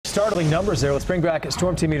Startling numbers there. Let's bring back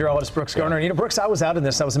Storm Team meteorologist Brooks Garner. And, Brooks, I was out in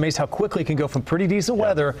this. I was amazed how quickly it can go from pretty decent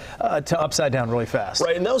weather to upside down really fast.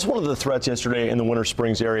 Right, and that was one of the threats yesterday in the Winter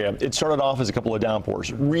Springs area. It started off as a couple of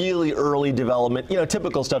downpours, really early development,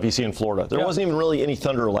 typical stuff you see in Florida. There wasn't even really any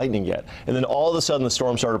thunder or lightning yet. And then all of a sudden the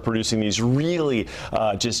storm started producing these really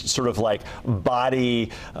just sort of like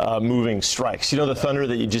body moving strikes. The thunder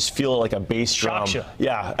that you just feel like a bass drum. Shocks you.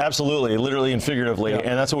 Yeah, absolutely, literally and figuratively.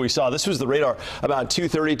 And that's what we saw. This was the radar about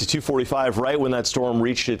 2:30 to 2:45, right when that storm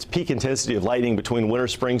reached its peak intensity of lightning between Winter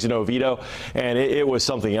Springs and Oviedo, and it was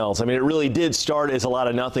something else. I mean, it really did start as a lot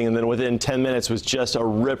of nothing, and then within 10 minutes was just a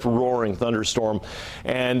rip-roaring thunderstorm.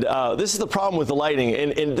 And this is the problem with the lightning,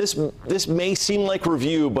 and this may seem like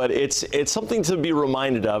review, but it's something to be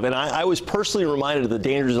reminded of. And I was personally reminded of the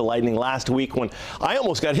dangers of lightning last week when I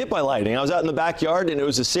almost got hit by lightning. I was out in the backyard, and it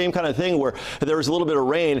was the same kind of thing where there was a little bit of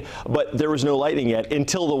rain, but there was no lightning yet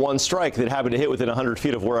until the one strike that happened to hit within 100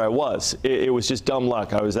 feet of where I was. It was just dumb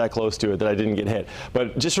luck. I was that close to it that I didn't get hit.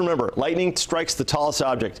 But just remember, lightning strikes the tallest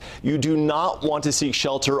object. You do not want to seek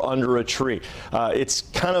shelter under a tree. It's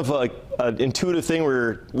kind of an intuitive thing where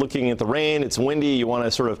you're looking at the rain, it's windy, you want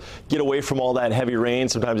to sort of get away from all that heavy rain.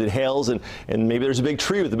 Sometimes it hails, and maybe there's a big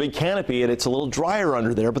tree with a big canopy and it's a little drier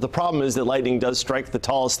under there. But the problem is that lightning does strike the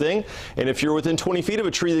tallest thing, and if you're within 20 feet of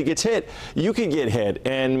a tree that gets hit, you could get hit,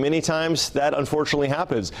 and many times that unfortunately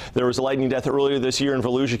happens. There was a lightning death earlier this year in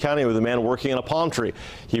Volusia County with a man working on a palm tree.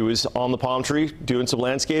 He was on the palm tree doing some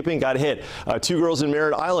landscaping, got hit. Two girls in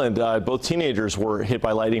Merritt Island, both teenagers, were hit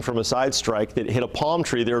by lightning from a side strike that hit a palm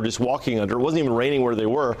tree they were just walking under. It wasn't even raining where they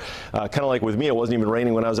were. Kind of like with me, it wasn't even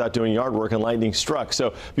raining when I was out doing yard work and lightning struck.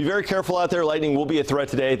 So be very careful out there. Lightning will be a threat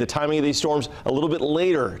today. The timing of these storms a little bit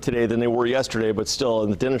later today than they were yesterday, but still in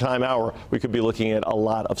the dinner time hour, we could be looking at a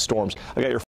lot of storms. I got your